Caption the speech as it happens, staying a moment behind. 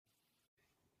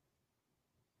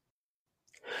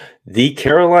The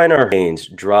Carolina Hurricanes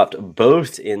dropped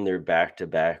both in their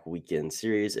back-to-back weekend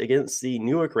series against the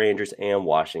New York Rangers and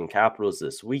Washington Capitals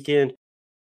this weekend,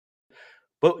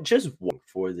 but just one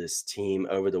for this team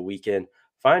over the weekend.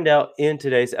 Find out in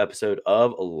today's episode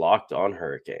of Locked On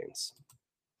Hurricanes.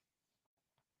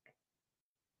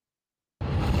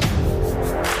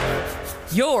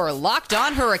 You're Locked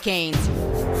On Hurricanes,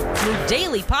 your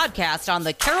daily podcast on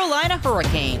the Carolina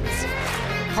Hurricanes.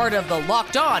 Part of the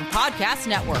Locked On Podcast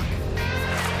Network.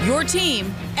 Your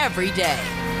team every day.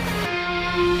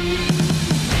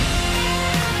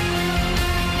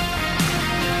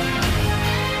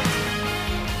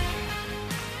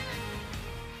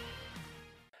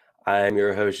 I'm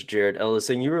your host, Jared Ellis,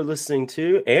 and you are listening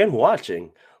to and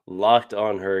watching Locked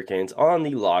On Hurricanes on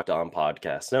the Locked On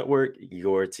Podcast Network,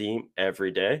 your team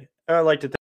every day. And I'd like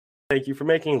to thank you for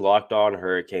making Locked On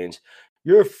Hurricanes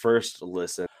your first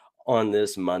listen on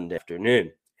this Monday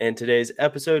afternoon. And today's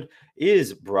episode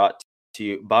is brought to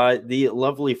you by the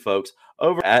lovely folks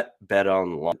over at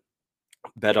BetOnline.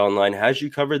 BetOnline has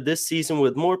you covered this season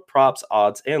with more props,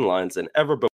 odds, and lines than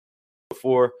ever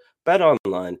before.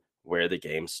 BetOnline, where the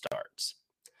game starts.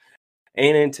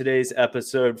 And in today's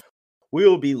episode, we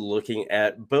will be looking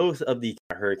at both of the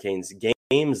Hurricanes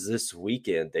games this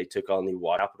weekend. They took on the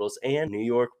Washington Capitals and New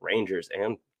York Rangers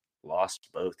and lost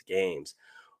both games.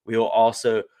 We will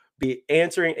also be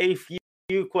answering a few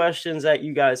questions that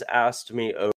you guys asked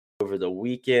me over the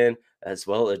weekend, as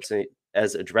well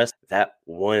as address that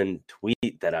one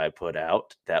tweet that I put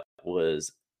out that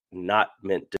was not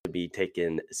meant to be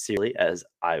taken seriously, as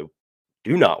I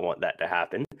do not want that to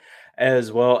happen,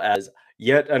 as well as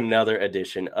yet another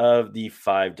edition of the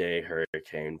 5-day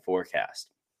hurricane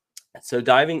forecast. So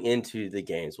diving into the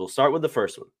games, we'll start with the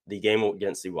first one, the game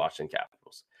against the Washington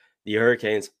Capitals. The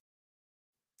Hurricanes,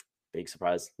 big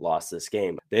surprise, lost this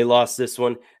game. They lost this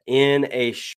one in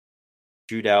a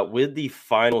shootout, with the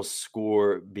final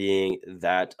score being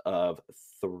that of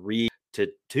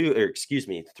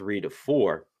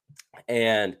 3-4.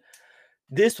 And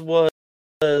this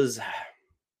was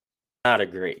not a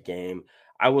great game.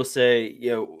 I will say,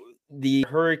 the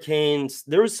Hurricanes,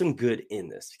 there was some good in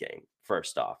this game,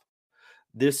 first off.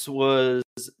 This was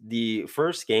the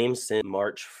first game since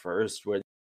March 1st where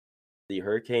the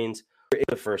Hurricanes were in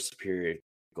the first period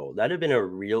goal. That had been a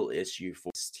real issue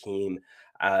for this team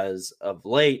as of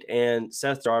late. And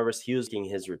Seth Jarvis, he was making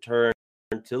his return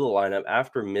to the lineup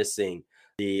after missing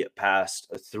the past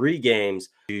 3 games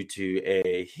due to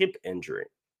a hip injury.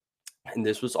 And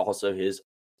this was also his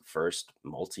first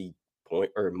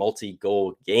multi-point or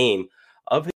multi-goal game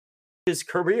of his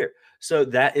career. So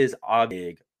that is a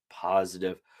big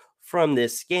positive from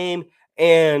this game.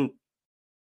 And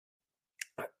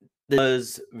it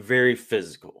was very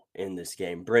physical in this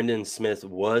game. Brendan Smith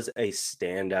was a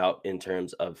standout in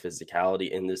terms of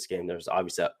physicality in this game. There's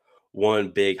obviously that one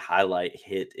big highlight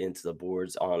hit into the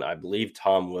boards on, I believe,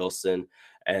 Tom Wilson,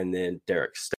 and then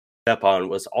Derek Stepan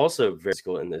was also very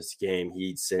physical in this game.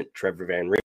 He sent Trevor Van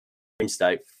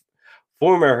Riemsdyk,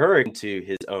 former Hurricane, to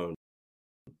his own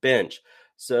bench.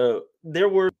 So there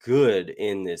were good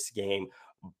in this game,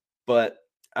 but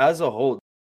as a whole,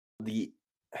 the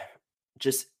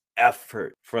just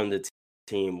effort from the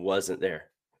team wasn't there.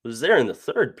 It was there in the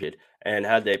third period, and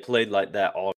had they played like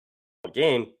that all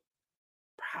game,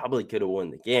 probably could have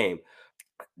won the game.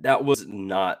 That was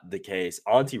not the case.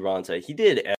 Antti Raanta, he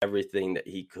did everything that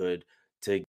he could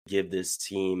to give this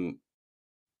team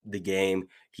the game.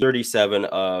 37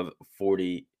 of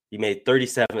 40. He made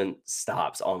 37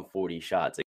 stops on 40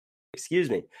 shots.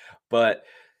 Excuse me. But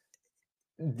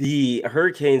the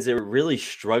Hurricanes, they were really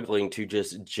struggling to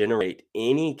just generate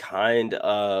any kind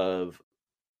of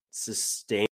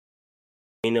sustainable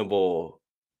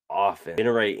offense,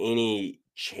 generate any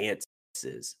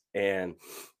chances. And,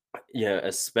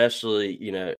 especially,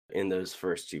 in those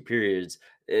first 2 periods,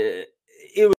 it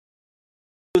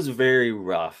was very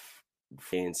rough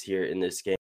fans here in this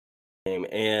game.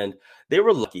 And they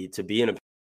were lucky to be in a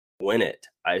win it.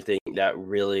 I think that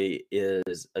really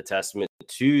is a testament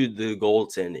to the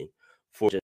goaltending for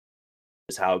just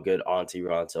how good Antti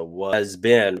Raanta has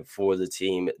been for the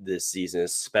team this season,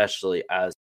 especially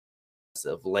as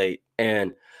of late.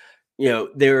 And,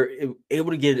 they're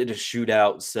able to get it a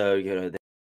shootout. So,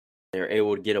 they're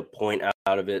able to get a point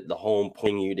out of it. The home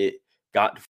point unit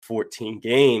got 14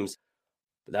 games.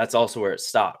 But that's also where it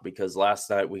stopped, because last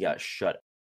night we got shut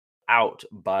out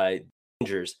by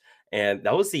Rangers. And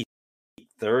that was the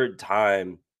third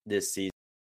time this season,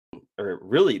 or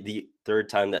really the third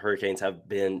time that Hurricanes have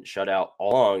been shut out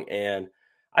all along. And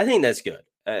I think that's good.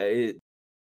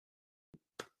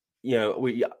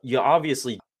 You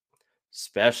obviously,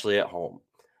 especially at home.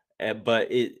 but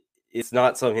it's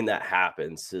not something that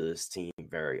happens to this team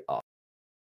very often.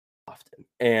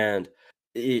 And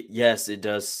yes, it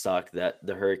does suck that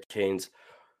the Hurricanes'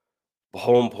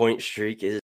 home point streak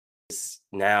is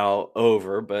now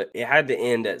over, but it had to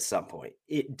end at some point.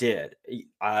 It did.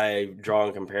 I've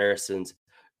drawn comparisons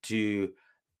to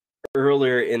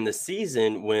earlier in the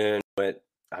season when went,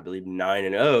 I believe,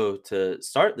 9-0 to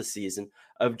start the season,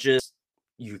 of just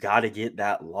you got to get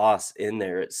that loss in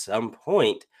there at some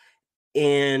point,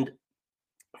 and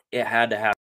it had to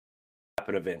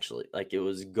happen eventually. Like, it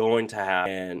was going to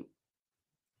happen, and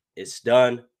it's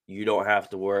done. You don't have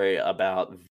to worry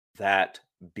about that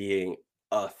being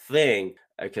a thing,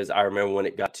 because I remember when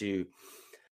it got to,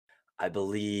 I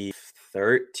believe,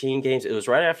 13 games. It was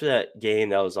right after that game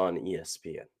that was on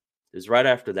ESPN. It was right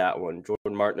after that one.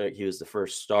 Jordan Martinook, he was the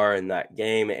first star in that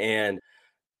game, and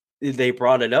they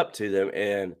brought it up to them,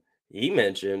 and he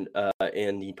mentioned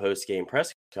in the post-game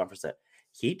press conference that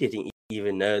he didn't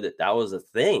even know that that was a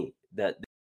thing, that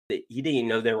he didn't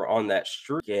know they were on that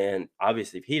streak. And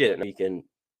obviously, if he didn't know, you can,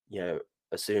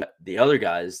 assume the other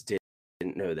guys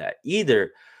didn't know that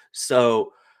either.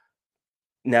 So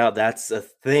now that's a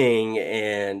thing,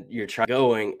 and you're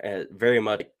going at very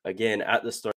much again at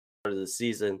the start of the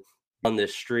season on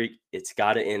this streak. It's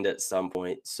got to end at some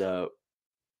point, so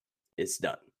it's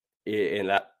done, and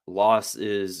that loss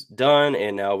is done,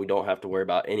 and now we don't have to worry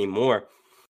about anymore.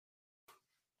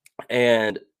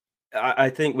 And I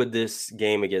think with this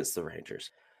game against the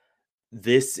Rangers,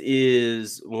 this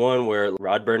is one where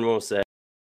Rod Byrne will say,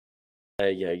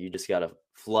 "Yeah, you just got to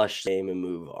flush the game and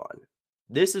move on."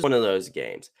 This is one of those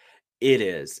games. It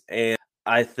is. And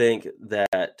I think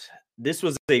that this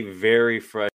was a very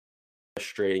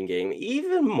frustrating game,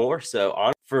 even more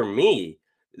so for me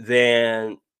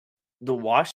than the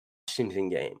Washington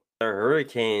game. The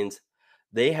Hurricanes,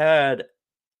 they had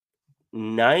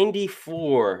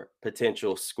 94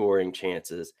 potential scoring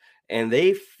chances, and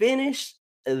they finished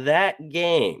that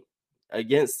game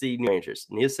against the Rangers.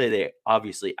 Needless to say, they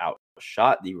obviously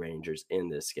outshot the Rangers in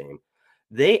this game.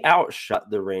 They outshot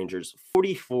the Rangers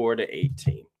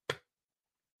 44-18.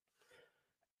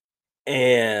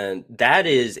 And that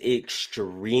is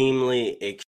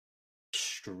extremely,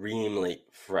 extremely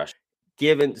frustrating.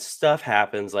 Given stuff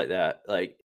happens like that,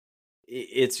 like,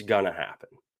 it's gonna happen,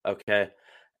 okay?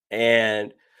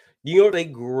 And you know, a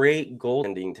great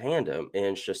goaltending tandem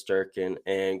in Shesterkin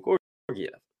and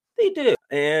Georgiev. They do.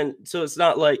 And so it's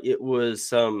not like it was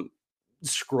some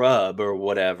scrub or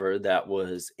whatever that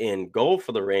was in goal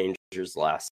for the Rangers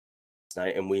last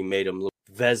night, and we made him look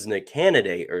Vezina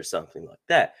candidate or something like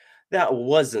that. That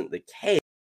wasn't the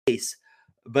case,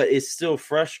 but it's still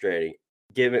frustrating.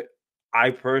 Given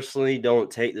I personally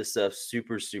don't take this stuff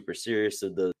super, super serious. So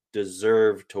the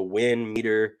deserve to win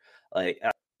meter, like,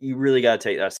 you really got to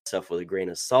take that stuff with a grain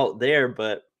of salt there.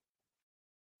 But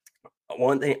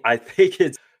one thing I think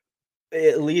it's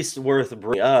at least worth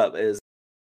bringing up is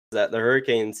that the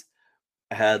Hurricanes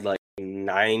had like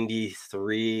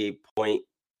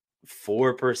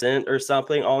 93.4% or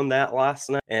something on that last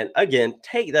night. And again,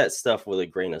 take that stuff with a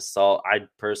grain of salt. I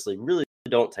personally really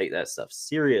don't take that stuff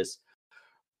serious,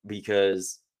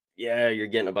 because yeah, you're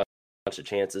getting a bunch of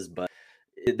chances, but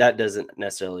that doesn't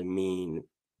necessarily mean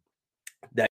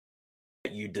that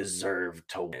you deserve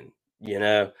to win,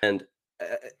 and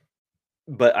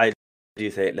but I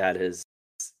do think that is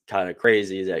kind of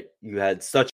crazy that you had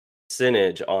such a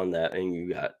percentage on that and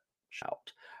you got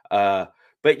shot.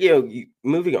 But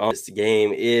moving on, this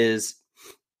game is,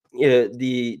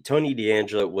 the Tony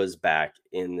DeAngelo was back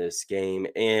in this game,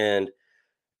 and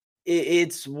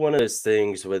it's one of those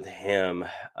things with him.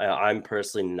 I'm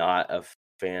personally not a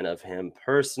fan of him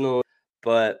personally,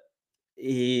 but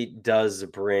he does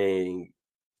bring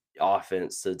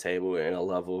offense to the table and a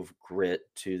level of grit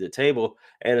to the table,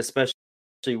 and especially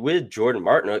with Jordan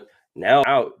Martinook now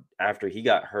out after he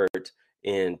got hurt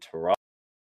in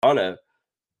Toronto,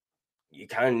 you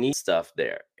kind of need stuff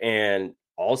there. And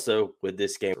also with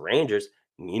this game, Rangers,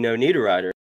 Nino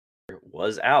Niederreiter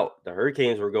was out. The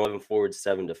Hurricanes were going forward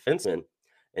 7 defensemen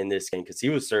in this game because he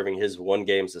was serving his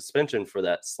 1-game suspension for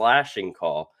that slashing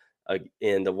call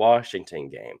in the Washington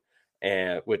game,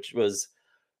 and which was,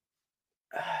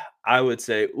 I would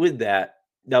say, with that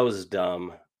was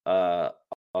dumb on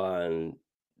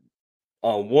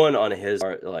his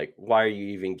part. Like, why are you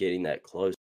even getting that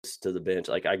close to the bench?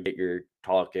 Like, I get you're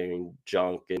talking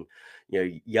junk and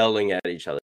yelling at each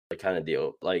other, kind of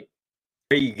deal. Like,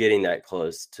 why are you getting that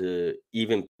close to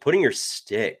even putting your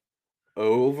stick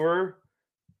over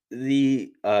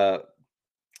the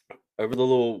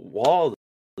little wall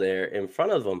there in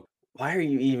front of them? Why are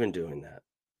you even doing that?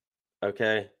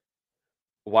 Okay.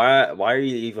 why are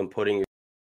you even putting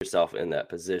yourself in that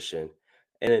position?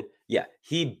 And then, yeah,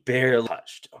 he barely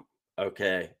touched him.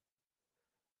 Okay.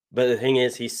 But the thing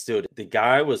is, the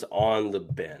guy was on the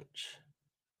bench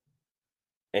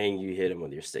and you hit him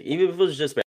with your stick. Even if it was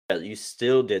just bad, you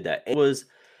still did that.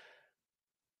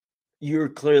 You're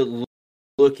clearly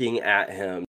looking at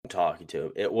him, talking to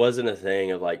him. It wasn't a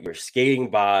thing of like you're skating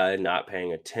by, not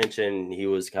paying attention. He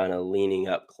was kind of leaning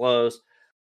up close.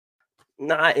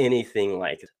 Not anything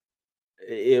like it.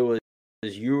 It was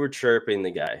you were chirping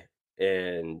the guy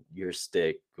and your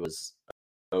stick was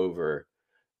over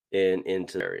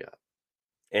into the area.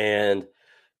 And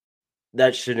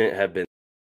that shouldn't have been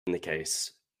the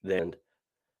case then.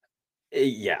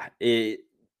 It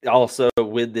also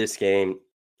with this game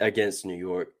against New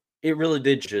York, it really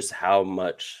did just how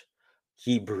much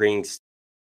he brings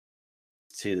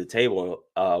to the table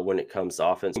when it comes to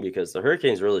offense, because the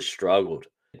Hurricanes really struggled.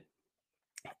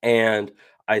 And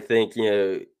I think,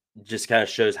 just kind of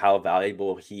shows how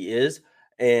valuable he is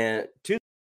and to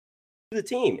the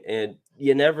team. And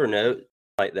you never know,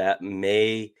 like that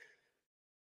may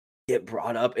get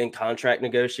brought up in contract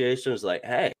negotiations. Like,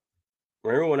 hey,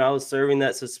 remember when I was serving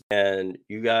that suspension and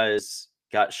you guys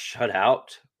got shut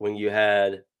out when you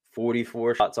had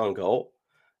 44 shots on goal?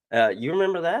 You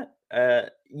remember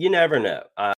that? You never know.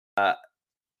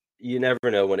 You never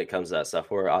know when it comes to that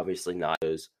stuff. We're obviously not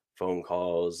those phone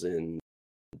calls and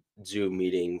Zoom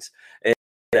meetings and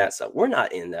that stuff. We're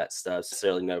not in that stuff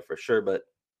necessarily, know for sure, but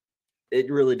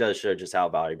it really does show just how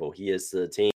valuable he is to the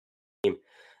team.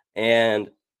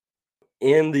 And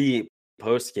in the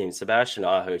post game, Sebastian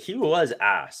Aho, he was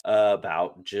asked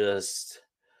about just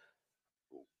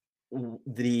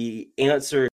the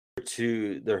answer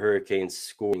to the Hurricanes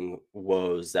scoring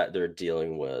woes that they're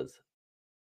dealing with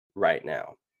right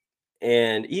now.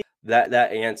 And that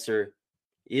answer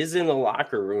is in the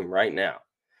locker room right now.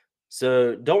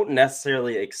 So don't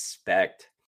necessarily expect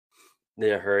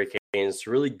the Hurricanes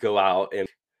to really go out and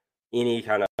any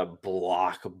kind of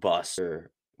blockbuster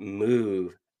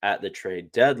move at the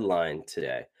trade deadline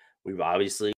today. We've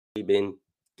obviously been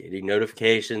getting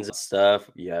notifications and stuff.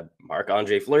 You have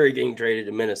Marc-Andre Fleury getting traded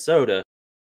to Minnesota.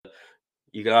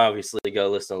 You can obviously go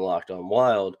listen to Locked On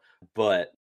Wild,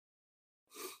 but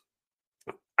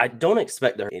I don't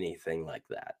expect there anything like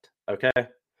that. Okay.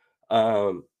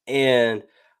 And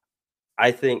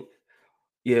I think,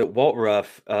 Walt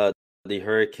Ruff, the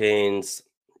Hurricanes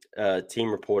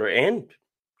team reporter and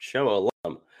show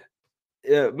alum,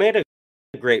 made a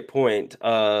great point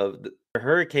of the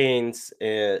Hurricanes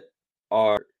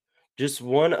are just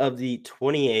one of the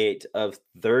 28 of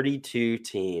 32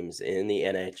 teams in the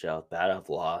NHL that have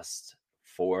lost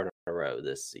 4 in a row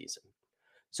this season.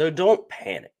 So don't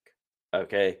panic,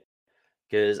 okay?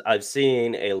 Because I've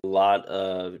seen a lot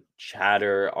of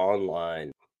chatter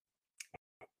online,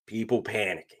 people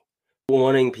panicking,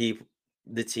 wanting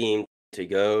the team to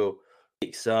go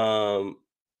make some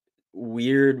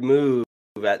weird move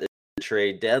at the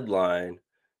trade deadline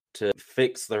to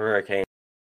fix the Hurricane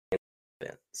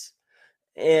defense.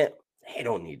 And they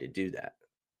don't need to do that.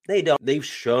 They don't. They've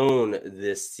shown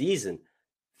this season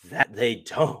that they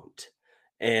don't.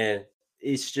 And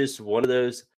it's just one of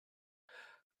those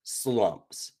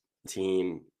slumps the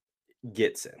team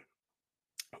gets in.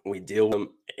 We deal with them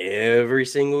every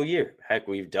single year. Heck,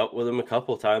 we've dealt with them a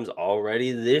couple of times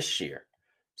already this year.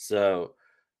 So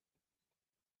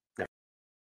the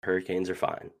Hurricanes are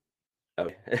fine.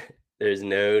 Okay. There's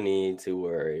no need to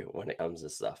worry when it comes to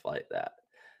stuff like that.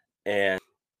 And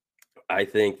I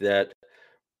think that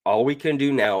all we can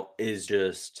do now is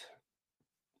just,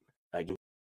 again,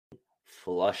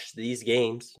 flush these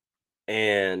games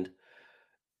and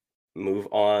move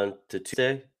on to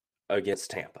Tuesday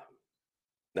against Tampa.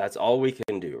 That's all we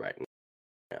can do right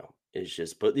now is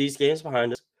just put these games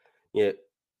behind us.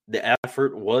 The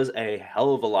effort was a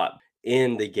hell of a lot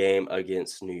in the game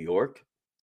against New York.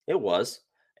 It was.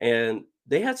 And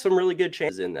they had some really good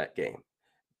chances in that game.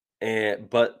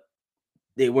 But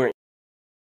they weren't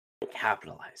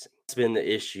capitalizing. That's been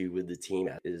the issue with the team,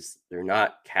 is they're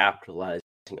not capitalizing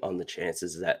on the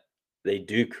chances that they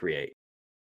do create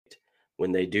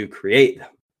when they do create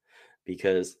them.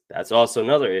 Because that's also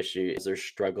another issue, is they're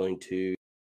struggling to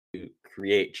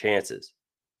create chances.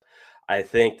 I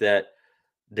think that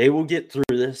they will get through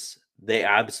this. They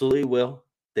absolutely will.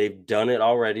 They've done it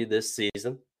already this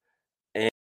season.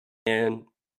 And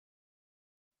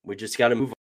we just got to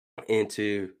move on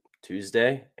into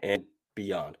Tuesday and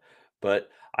beyond. But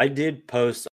I did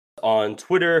post on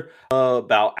Twitter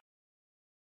about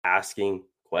asking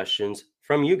questions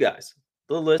from you guys.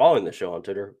 The list following the show on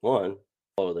Twitter. One,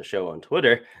 follow the show on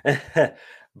Twitter.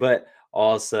 But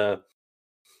also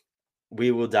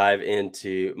we will dive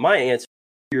into my answer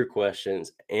to your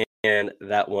questions and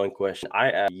that one question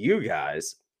I asked you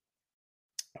guys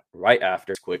right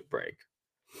after this quick break.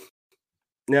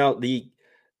 Now, the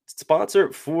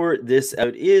sponsor for this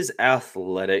episode is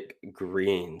Athletic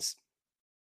Greens.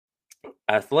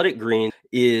 Athletic Greens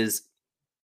is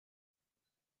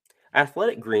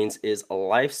a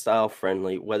lifestyle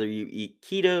friendly, whether you eat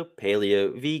keto,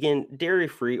 paleo, vegan,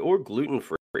 dairy-free, or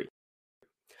gluten-free.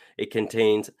 It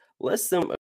contains less than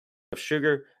of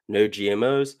sugar, no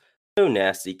GMOs, no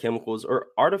nasty chemicals or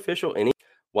artificial anything,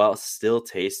 while still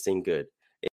tasting good.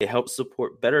 It helps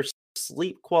support better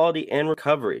sleep quality and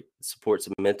recovery. It supports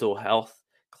mental health,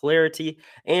 clarity,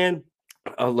 and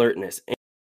alertness.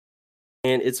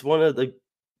 And it's one of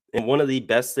the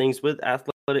best things with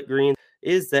Athletic Greens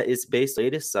is that it's based on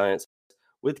latest science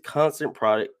with constant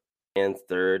product and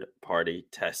third-party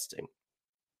testing.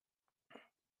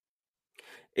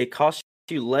 It costs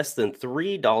you less than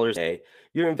 $3 a day.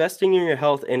 You're investing in your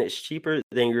health, and it's cheaper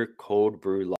than your cold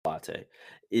brew latte.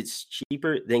 It's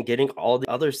cheaper than getting all the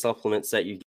other supplements that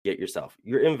you get yourself.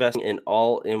 You're investing in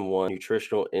all-in-one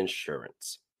nutritional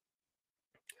insurance.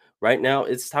 Right now,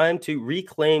 it's time to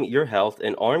reclaim your health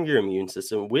and arm your immune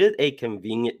system with a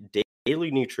convenient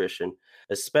daily nutrition,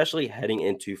 especially heading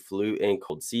into flu and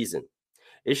cold season.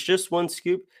 It's just one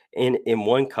scoop in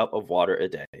 1 cup of water a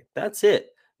day. That's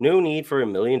it. No need for a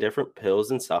million different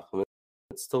pills and supplements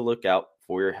to look out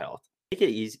for your health. Make it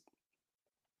easy.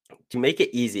 To make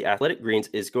it easy, Athletic Greens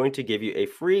is going to give you a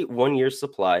free 1-year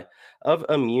supply of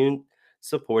immune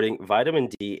supporting vitamin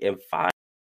D and 5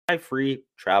 free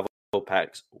travel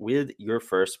packs with your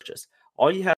first purchase.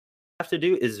 All you have to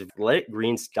do is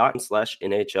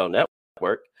athleticgreens.com/NHL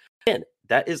network. And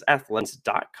that is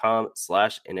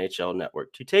athletics.com/NHL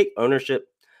network to take ownership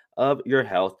of your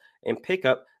health and pick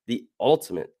up the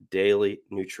ultimate daily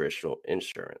nutritional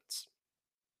insurance.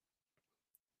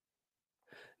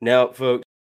 Now, folks,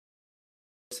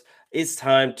 it's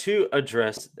time to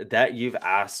address that you've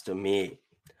asked me.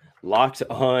 Locked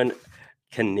On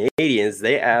Canadiens,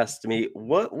 they asked me,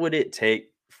 what would it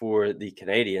take for the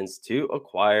Canadiens to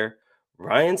acquire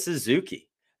Ryan Suzuki?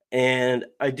 And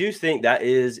I do think that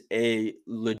is a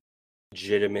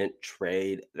legitimate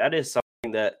trade. That is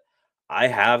something that I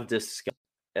have discussed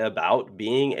about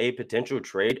being a potential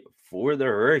trade for the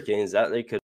Hurricanes that they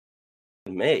could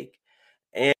make.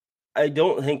 And I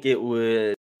don't think it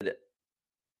would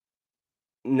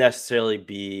necessarily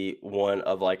be one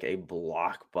of like a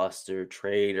blockbuster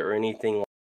trade or anything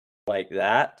like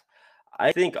that.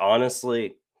 I think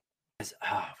honestly,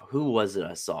 who was it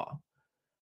I saw?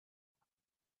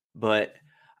 But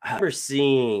I remember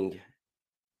seeing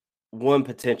one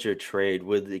potential trade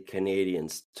with the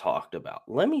Canadiens talked about.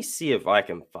 Let me see if I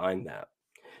can find that,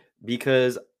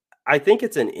 because I think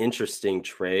it's an interesting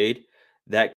trade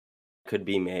that could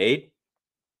be made.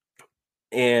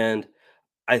 And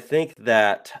I think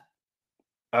that,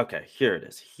 okay, here it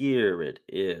is. Here it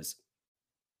is.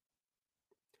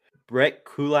 Brett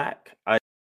Kulak. I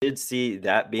did see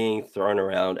that being thrown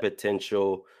around,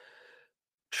 potential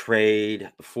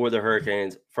trade for the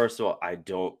Hurricanes. First of all, I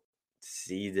don't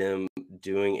see them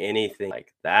doing anything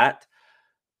like that.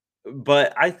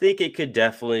 But I think it could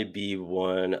definitely be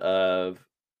one of,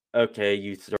 okay,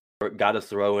 you got to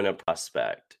throw in a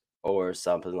prospect or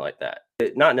something like that.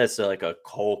 Not necessarily like a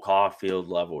Cole Caulfield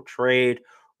level trade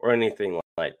or anything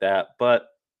like that, but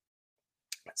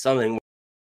something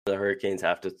the Hurricanes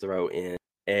have to throw in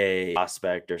a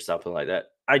prospect or something like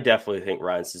that. I definitely think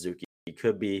Ryan Suzuki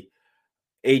could be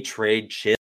a trade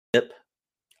chip.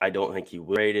 I don't think he will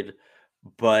be traded,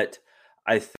 but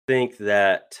I think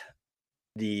that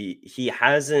he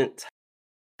hasn't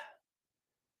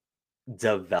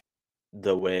developed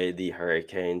the way the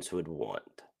Hurricanes would want.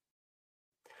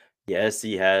 Yes,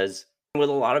 he has with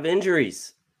a lot of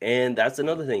injuries, and that's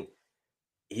another thing.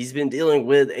 He's been dealing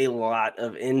with a lot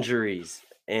of injuries,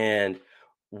 and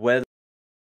whether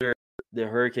the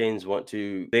Hurricanes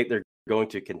think they're going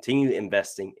to continue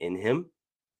investing in him,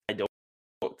 I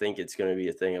don't think it's going to be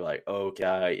a thing of like, oh,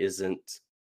 guy isn't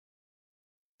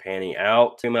panning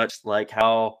out too much like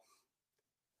how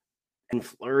and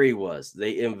Fleury was.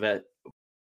 They invest.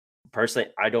 Personally,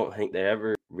 I don't think they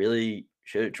ever really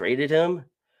should have traded him.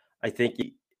 I think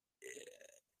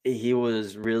he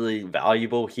was really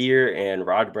valuable here, and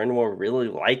Rod Brind'Amour really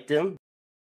liked him.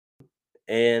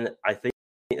 And I think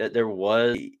that there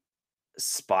was a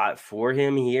spot for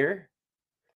him here.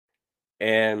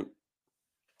 And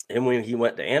when he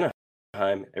went to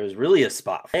Anaheim, there was really a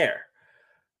spot there.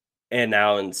 And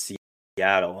now in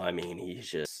Seattle, I mean, he's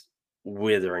just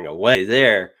withering away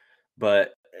there.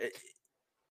 But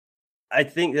I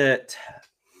think that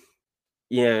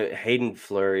Hayden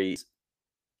Fleury,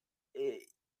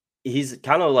 he's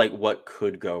kind of like what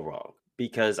could go wrong,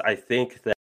 because I think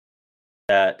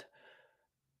that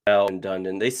and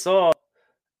Dundon, they saw,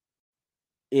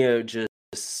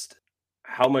 just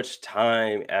how much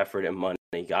time, effort, and money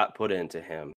got put into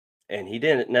him, and he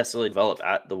didn't necessarily develop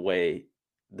at the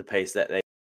pace that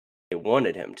they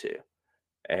wanted him to,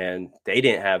 and they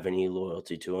didn't have any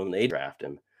loyalty to him. They drafted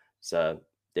him, so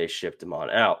they shipped him on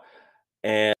out,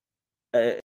 and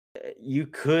you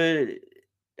could.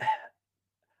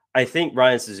 I think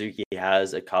Ryan Suzuki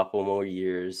has a couple more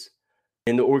years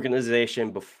in the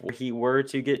organization before he were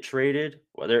to get traded,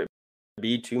 whether it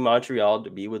be to Montreal to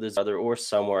be with his brother or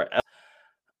somewhere else.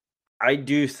 I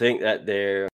do think that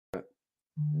they're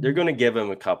going to give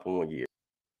him a couple more years,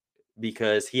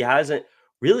 because he hasn't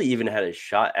really even had a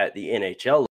shot at the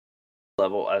NHL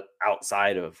level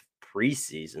outside of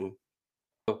preseason.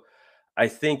 So I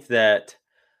think that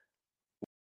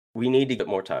we need to get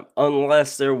more time,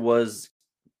 unless there was,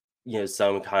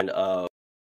 some kind of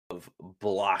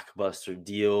blockbuster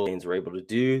deal Canes were able to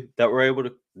do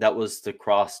that was to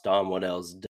cross Don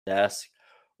Waddell's desk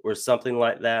or something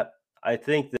like that. I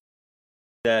think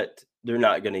that they're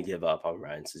not going to give up on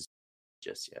Ryan Suzuki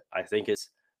just yet. I think it's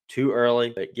too early,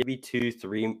 but give me 2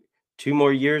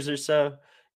 more years or so.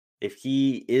 If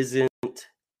he isn't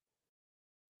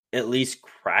at least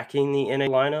cracking the NA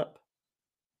lineup,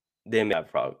 then we have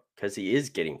a problem, because he is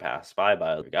getting passed by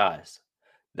other guys.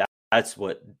 That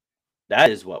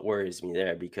is what worries me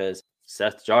there, because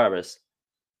Seth Jarvis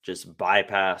just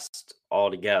bypassed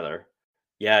altogether.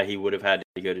 Yeah, he would have had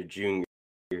to go to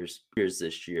juniors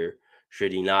this year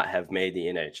should he not have made the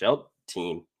NHL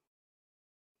team.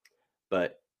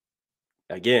 But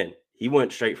again, he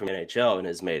went straight from NHL and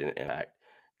has made an impact.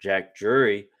 Jack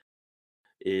Drury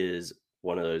is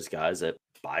one of those guys that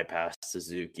bypassed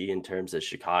Suzuki in terms of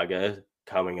Chicago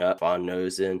coming up. Von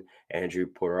Nosen, Andrew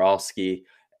Podorowski,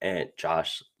 and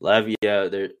Josh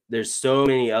Levia. There's so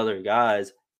many other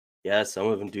guys. Yeah, some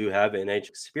of them do have NHL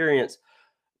experience,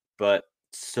 but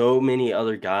so many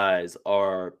other guys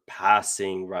are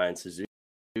passing Ryan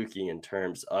Suzuki in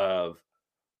terms of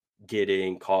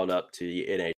getting called up to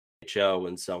the NHL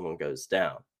when someone goes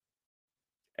down.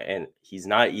 And he's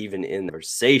not even in the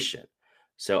conversation.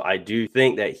 So I do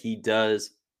think that he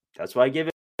does. That's why I give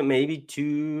it maybe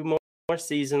 2 more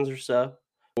seasons or so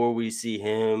before we see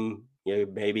him,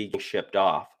 maybe getting shipped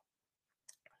off.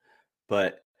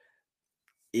 But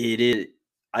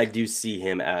I do see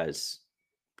him as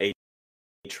a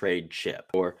trade chip.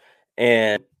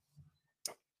 And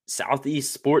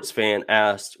Southeast Sports Fan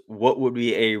asked, what would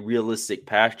be a realistic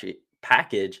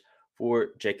package for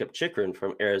Jacob Chychrun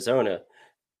from Arizona?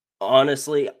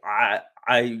 Honestly, I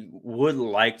would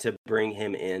like to bring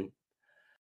him in.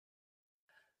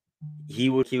 He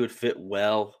would fit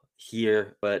well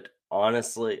here, but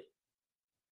honestly,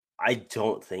 I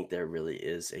don't think there really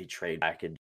is a trade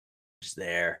package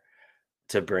there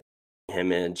to bring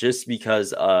him in, just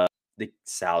because of the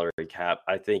salary cap.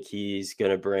 I think he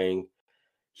would bring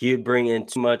in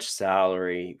too much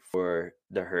salary for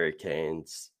the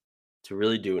Hurricanes to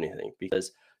really do anything,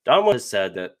 because Don has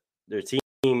said that their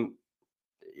team,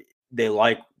 they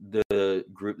like the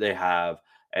group they have,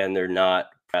 and they're not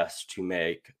pressed to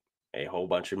make a whole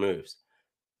bunch of moves.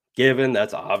 Given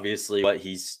that's obviously what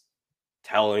he's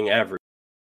telling everyone,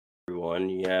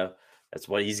 that's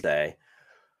what he's saying.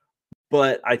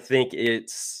 But I think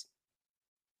it's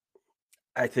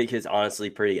honestly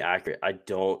pretty accurate. I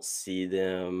don't see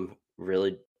them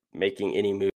really making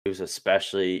any moves,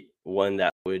 especially one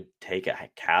that would take a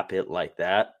cap hit like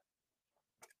that.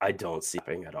 I don't see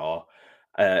it at all.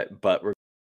 But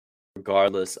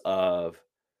regardless of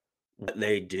what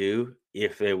they do,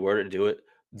 if they were to do it,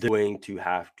 they're going to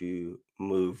have to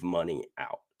move money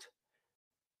out.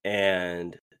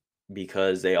 And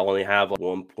because they only have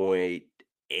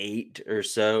 1.8 or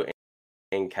so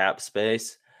in cap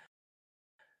space,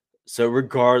 so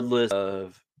regardless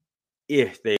of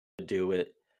if they do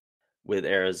it with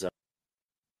Arizona,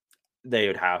 they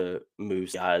would have to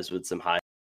move guys with some high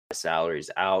salaries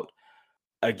out.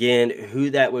 Again, who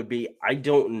that would be, I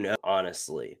don't know,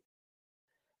 honestly.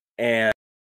 And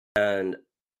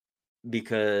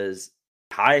because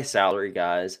high salary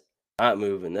guys, not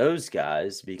moving those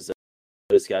guys, because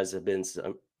those guys have been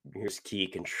some key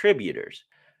contributors.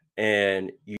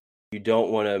 And you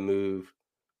don't want to move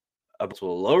up to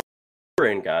a lower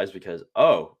end guys because,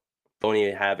 don't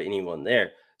even have anyone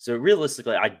there. So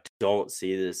realistically, I don't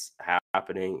see this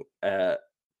happening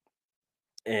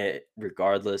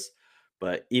regardless.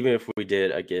 But even if we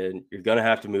did, again, you're going to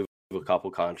have to move a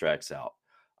couple contracts out.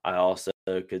 I also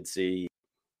could see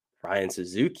Ryan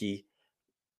Suzuki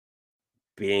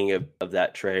being of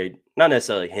that trade. Not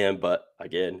necessarily him, but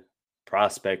again,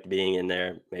 prospect being in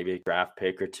there, maybe a draft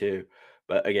pick or two.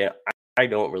 But again, I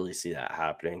don't really see that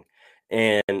happening.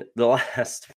 And the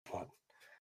last one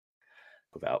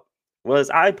about was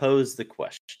I posed the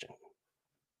question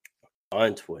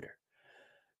on Twitter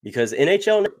because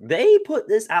NHL, they put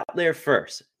this out there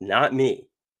first, not me.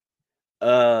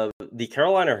 The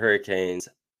Carolina Hurricanes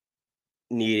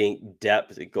needing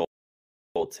depth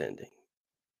goaltending.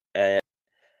 And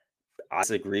I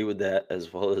disagree with that,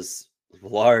 as well as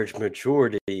large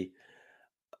majority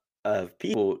of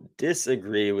people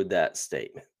disagree with that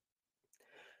statement.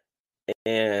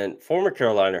 And former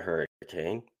Carolina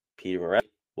Hurricane Peter Mrazek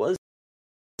was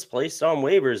placed on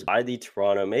waivers by the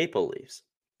Toronto Maple Leafs.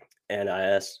 And I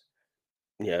asked,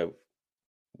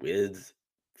 with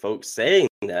folks saying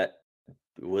that,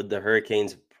 would the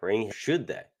Hurricanes bring him? Should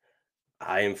they?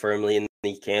 I am firmly in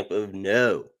the camp of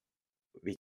no,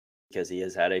 because he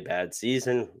has had a bad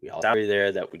season. We all salary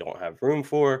there that we don't have room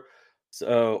for.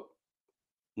 So,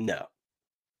 no.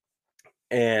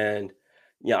 And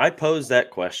I posed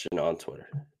that question on Twitter,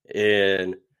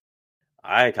 and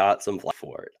I got some flack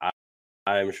for it.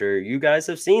 I'm sure you guys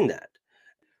have seen that.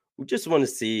 We just want to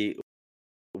see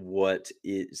what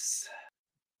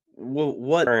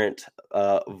current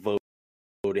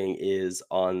voting is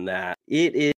on that.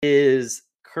 It is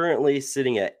currently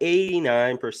sitting at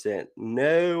 89%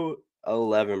 no,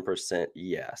 11%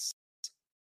 yes,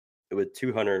 with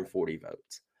 240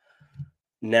 votes.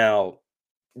 Now,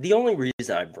 the only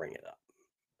reason I bring it up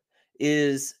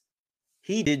is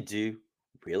he did do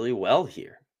really well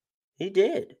here. He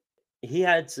did. He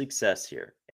had success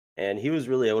here, and he was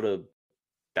really able to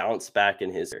bounce back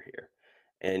in his career here.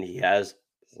 And he has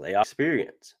playoff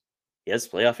experience. He has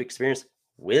playoff experience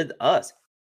with us.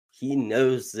 He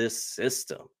knows this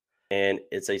system, and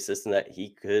it's a system that he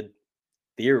could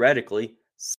theoretically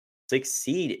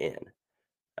succeed in.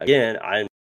 Again, I'm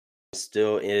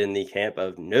still in the camp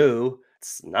of no,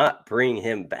 it's not bring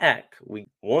him back. We,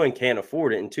 one, can't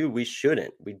afford it, and two, we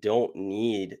shouldn't. We don't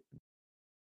need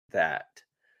that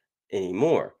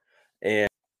anymore. And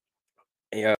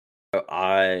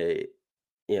I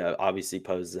obviously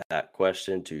posed that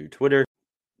question to Twitter.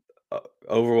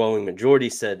 Overwhelming majority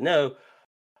said no,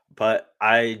 but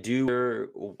I do wonder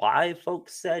why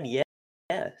folks said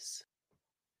yes.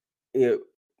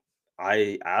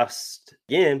 I asked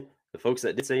again the folks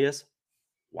that did say yes,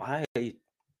 why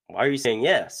are you saying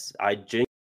yes? I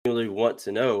genuinely want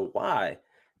to know why,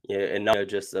 and not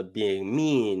just a being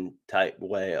mean type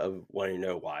way of wanting to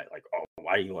know why. Like, oh,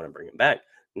 why do you want to bring him back?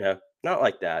 No, not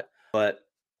like that. But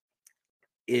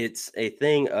it's a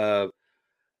thing of,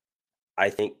 I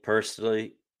think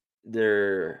personally,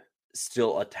 they're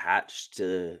still attached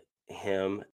to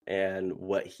him and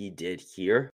what he did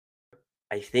here.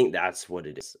 I think that's what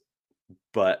it is.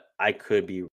 But I could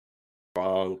be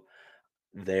wrong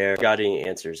there. Got any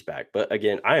answers back. But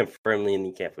again, I am firmly in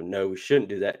the camp of no, we shouldn't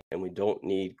do that. And we don't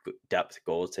need depth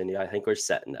goaltending. I think we're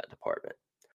set in that department.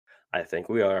 I think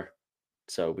we are.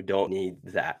 So we don't need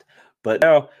that. But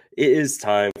now it is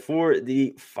time for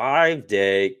the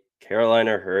 5-day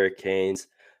Carolina Hurricanes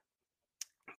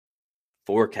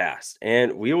forecast.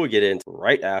 And we will get into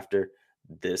right after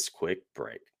this quick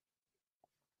break.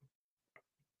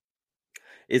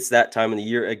 It's that time of the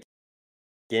year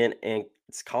again, and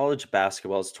it's college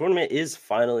basketball's tournament is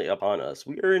finally upon us.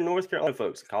 We are in North Carolina,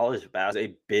 folks. College basketball is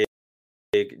a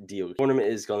big deal. The tournament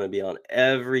is going to be on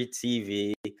every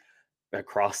TV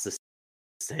across the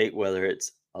state, whether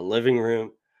it's a living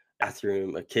room,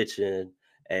 bathroom, a kitchen,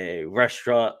 a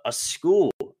restaurant, a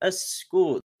school.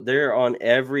 They're on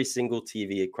every single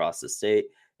TV across the state.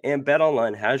 And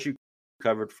BetOnline has you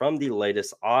covered from the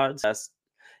latest odds,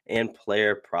 and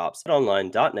player props.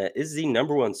 BetOnline.net is the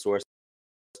 #1 source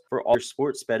for all your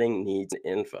sports betting needs and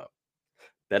info.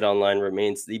 BetOnline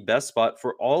remains the best spot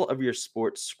for all of your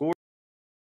sports scores,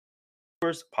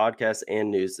 podcasts,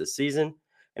 and news this season.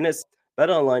 And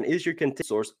BetOnline is your continued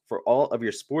source for all of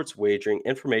your sports wagering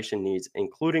information needs,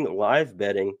 including live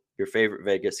betting, your favorite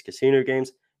Vegas casino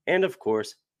games, and of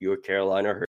course, your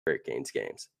Carolina Hurricanes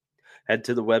games. Head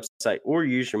to the website or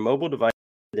use your mobile device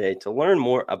today to learn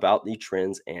more about the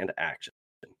trends and action.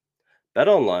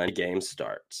 BetOnline, the game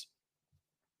starts.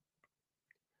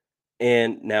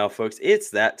 And now, folks, it's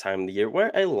that time of the year where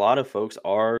a lot of folks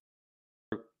are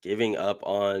giving up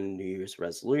on New Year's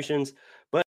resolutions.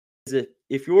 But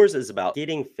if yours is about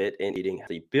getting fit and eating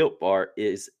healthy, Built Bar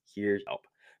is here to help.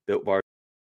 Built Bars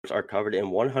are covered in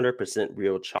 100%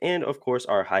 real chocolate and, of course,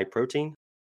 are high protein,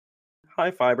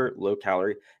 high fiber, low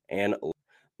calorie, and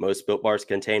most Built Bars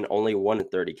contain only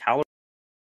 130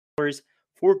 calories,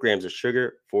 4 grams of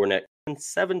sugar, 4 net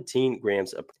 17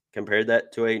 grams. Compare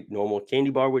that to a normal candy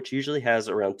bar, which usually has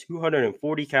around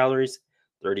 240 calories,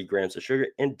 30 grams of sugar,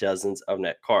 and dozens of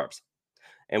net carbs.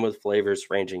 And with flavors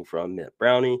ranging from mint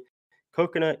brownie,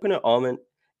 coconut almond,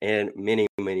 and many,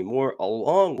 many more,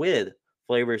 along with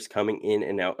flavors coming in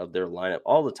and out of their lineup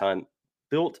all the time,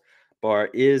 Built Bar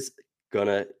is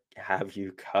gonna have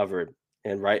you covered.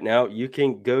 And right now, you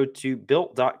can go to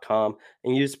built.com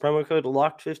and use promo code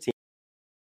LOCKED15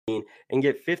 and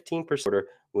get 15% order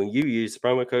when you use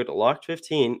promo code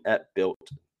LOCKED15 at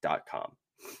built.com.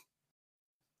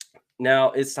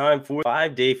 Now it's time for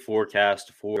 5-day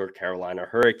forecast for Carolina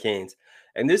Hurricanes.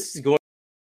 And this is going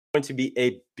to be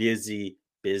a busy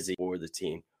for the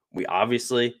team. We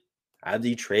obviously have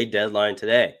the trade deadline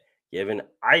today, given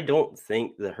I don't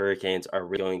think the Hurricanes are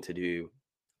really going to do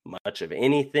much of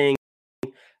anything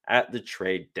at the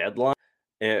trade deadline.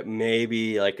 It may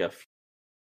be like a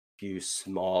few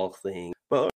small things,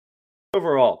 but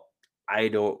overall, I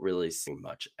don't really see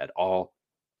much at all.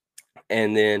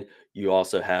 And then you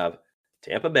also have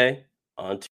Tampa Bay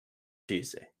on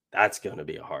Tuesday. That's going to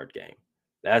be a hard game.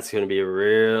 That's going to be a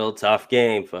real tough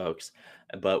game, folks.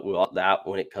 But we'll that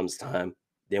when it comes time.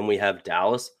 Then we have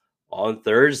Dallas on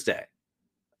Thursday.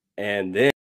 And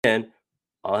then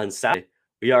on Saturday,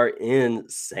 we are in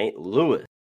St. Louis.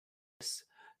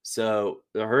 So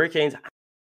the Hurricanes,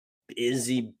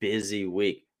 busy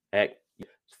week. Heck,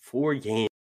 4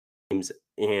 games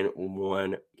in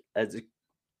one. That's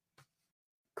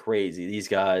crazy. These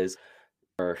guys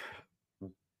are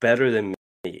better than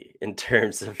me in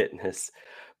terms of fitness.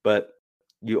 But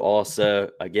you also,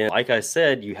 again, like I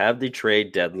said, you have the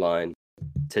trade deadline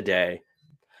today.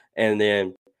 And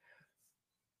then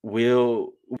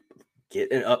we'll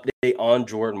get an update on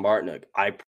Jordan Martinook.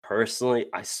 I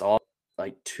saw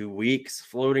like 2 weeks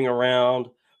floating around,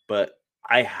 but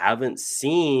I haven't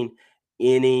seen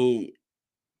any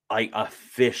like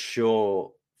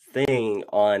official thing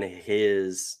on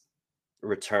his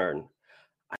return.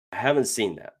 I haven't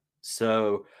seen that.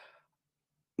 So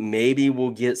maybe we'll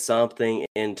get something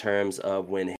in terms of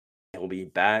when he'll be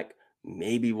back.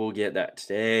 Maybe we'll get that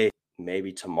today,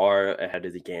 maybe tomorrow ahead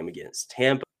of the game against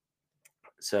Tampa.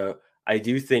 So I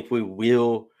do think we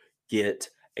will get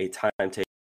a timetable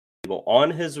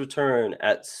on his return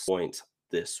at some point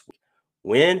this week.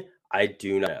 When? I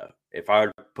do not know. If I were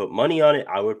to put money on it,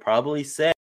 I would probably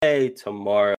say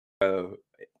tomorrow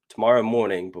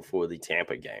morning before the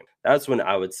Tampa game. That's when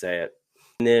I would say it.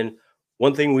 And then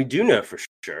one thing we do know for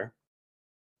sure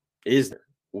is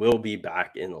we'll be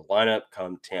back in the lineup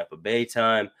come Tampa Bay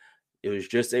time. It was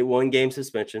just a 1-game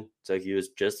suspension, so he was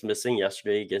just missing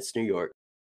yesterday against New York.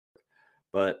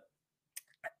 But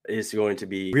it's going to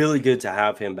be really good to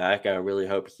have him back. I really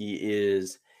hope he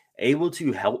is able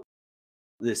to help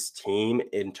this team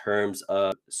in terms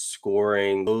of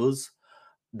scoring goals.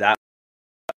 That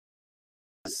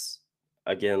is,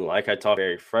 again, like I talked,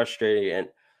 very frustrating. And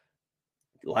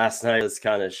last night, let's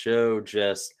kind of show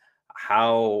just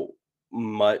how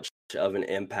much of an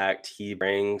impact he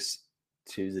brings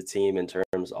to the team in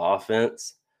terms of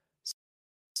offense.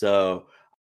 So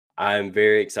I'm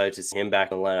very excited to see him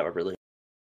back in the lineup. I really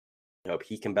hope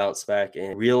he can bounce back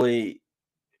and really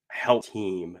help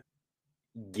team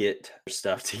get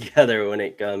stuff together when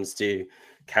it comes to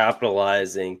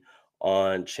capitalizing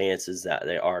on chances that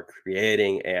they are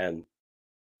creating and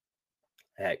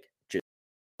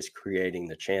just creating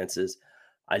the chances.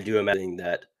 I do imagine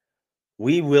that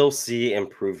we will see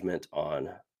improvement on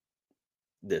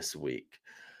this week.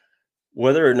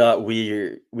 Whether or not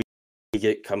we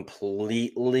get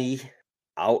completely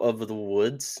out of the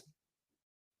woods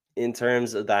in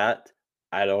terms of that,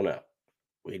 I don't know.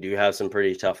 We do have some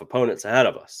pretty tough opponents ahead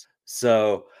of us.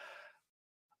 So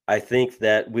I think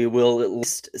that we will at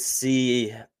least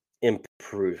see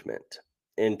improvement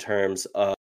in terms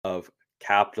of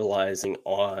capitalizing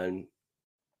on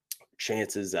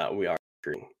chances that we are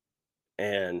creating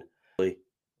and really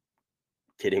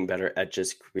getting better at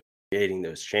just creating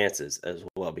those chances as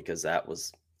well, because that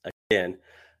was, again,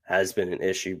 has been an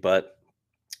issue. But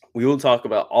we will talk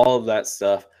about all of that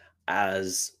stuff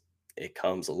as it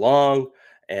comes along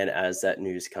and as that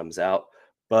news comes out.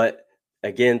 But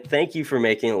again, thank you for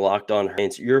making Locked On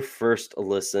Hurricanes your first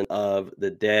listen of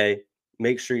the day.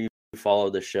 Make sure you follow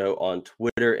the show on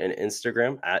Twitter and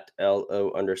Instagram at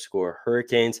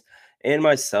LO_Hurricanes and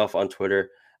myself on Twitter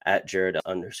at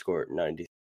Jared_96.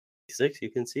 You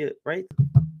can see it right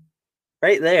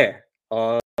there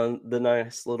on the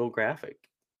nice little graphic.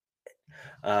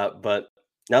 But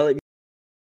now that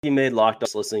you made Locked On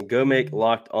listening, go make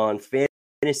Locked On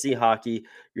Fantasy Hockey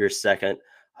your second.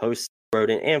 Host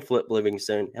Broden and Flip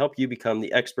Livingston help you become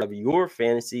the expert of your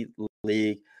fantasy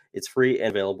league. It's free and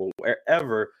available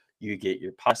wherever you get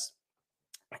your podcasts.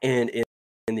 And in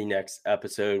the next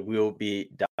episode, we'll be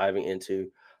diving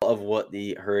into all of what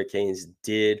the Hurricanes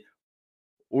did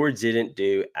or didn't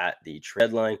do at the trade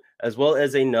deadline, as well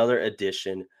as another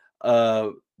edition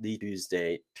of the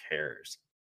Tuesday Terrors.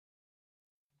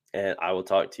 And I will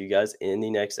talk to you guys in the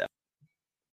next episode.